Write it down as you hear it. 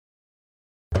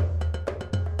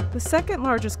The second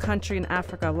largest country in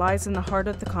Africa lies in the heart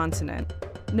of the continent.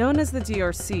 Known as the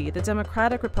DRC, the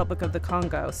Democratic Republic of the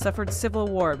Congo suffered civil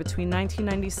war between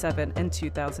 1997 and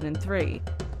 2003.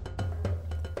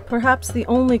 Perhaps the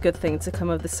only good thing to come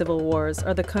of the civil wars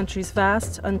are the country's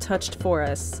vast, untouched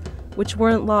forests, which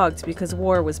weren't logged because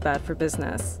war was bad for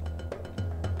business.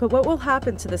 But what will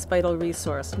happen to this vital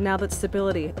resource now that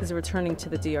stability is returning to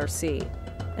the DRC?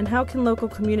 And how can local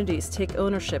communities take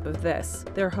ownership of this,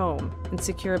 their home, and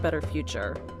secure a better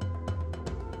future?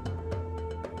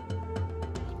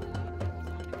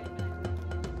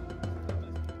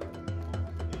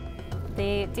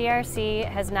 The DRC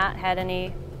has not had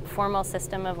any formal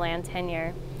system of land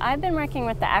tenure. I've been working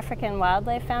with the African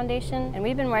Wildlife Foundation, and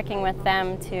we've been working with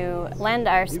them to lend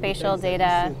our spatial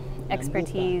data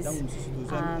expertise,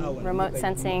 remote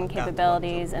sensing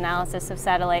capabilities, analysis of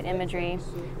satellite imagery,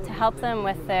 to help them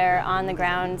with their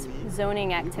on-the-ground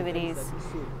zoning activities,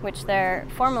 which they're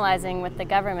formalizing with the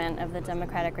government of the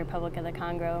Democratic Republic of the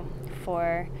Congo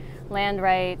for land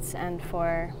rights and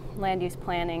for land use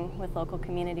planning with local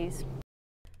communities.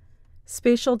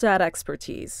 Spatial data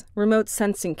expertise, remote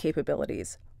sensing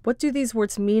capabilities. What do these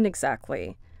words mean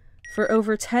exactly? For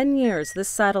over 10 years, this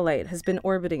satellite has been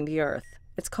orbiting the Earth.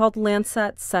 It's called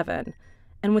Landsat 7,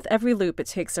 and with every loop it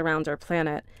takes around our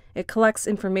planet, it collects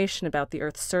information about the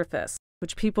Earth's surface,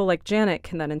 which people like Janet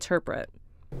can then interpret.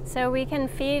 So we can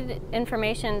feed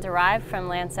information derived from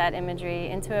Landsat imagery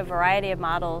into a variety of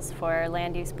models for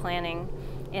land use planning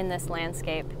in this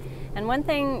landscape. And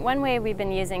one way we've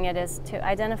been using it is to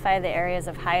identify the areas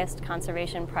of highest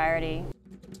conservation priority.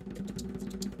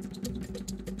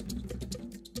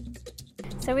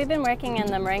 So we've been working in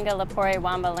the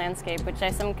Marenga-Lapore-Wamba landscape, which I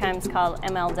sometimes call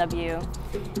MLW.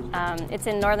 It's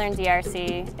in northern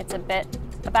DRC. It's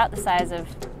about the size of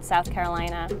South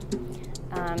Carolina,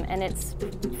 and it's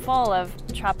full of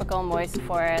tropical moist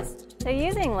forests. So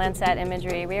using Landsat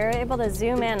imagery, we were able to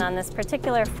zoom in on this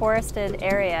particular forested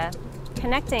area,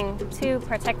 connecting two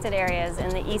protected areas in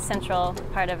the east central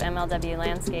part of MLW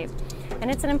landscape. And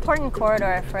it's an important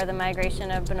corridor for the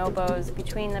migration of bonobos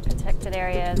between the protected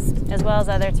areas, as well as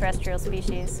other terrestrial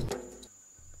species.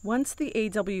 Once the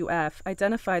AWF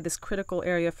identified this critical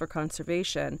area for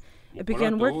conservation, it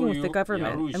began working with the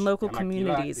government and local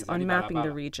communities on mapping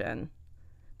the region.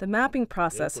 The mapping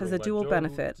process has a dual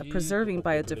benefit of preserving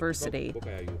biodiversity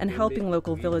and helping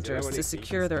local villagers to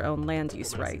secure their own land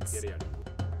use rights.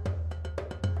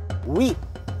 Oui,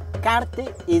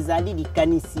 carte ezali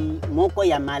likanisi moko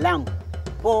ya malamu.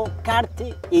 Po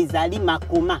carte ezali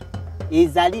makoma,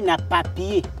 ezali na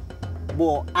papier.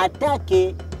 Bo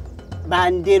atake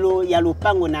bandelo ya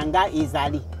lopango nanga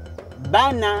ezali.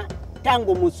 Bana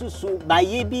tango mususu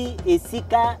bayebi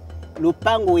esika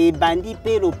lopango ebandi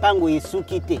pe lopango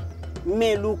esuki te.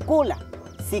 Me lukola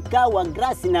sika wa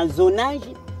grâce na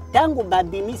zonage tango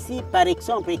babimisi par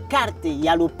exemple carte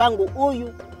ya lopango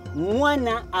oyo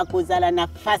mwana akozala na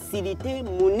facilité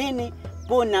munene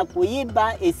pona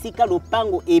koyeba esika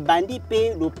lopango ebandi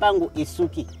pe lopango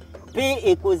esuki pe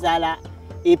ekozala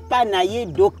epa na ye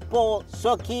dokpo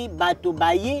soki bato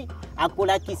baye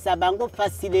akolakisa bango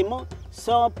facilement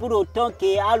sans pour autant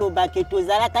que alobake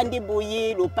tozalaka nde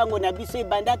boye lopango na biso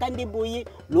ebandaka nde boye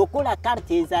lokola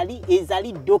carte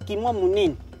ezali document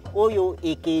munene oyo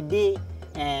ekede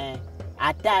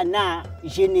ata na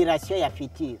génération ya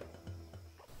future.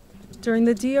 During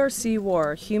the DRC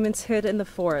war, humans hid in the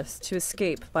forest to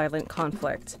escape violent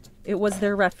conflict. It was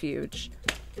their refuge.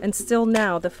 And still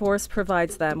now, the forest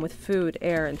provides them with food,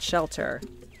 air, and shelter.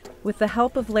 With the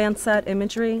help of Landsat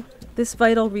imagery, this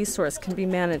vital resource can be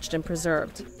managed and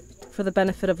preserved for the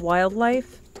benefit of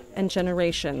wildlife and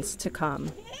generations to come.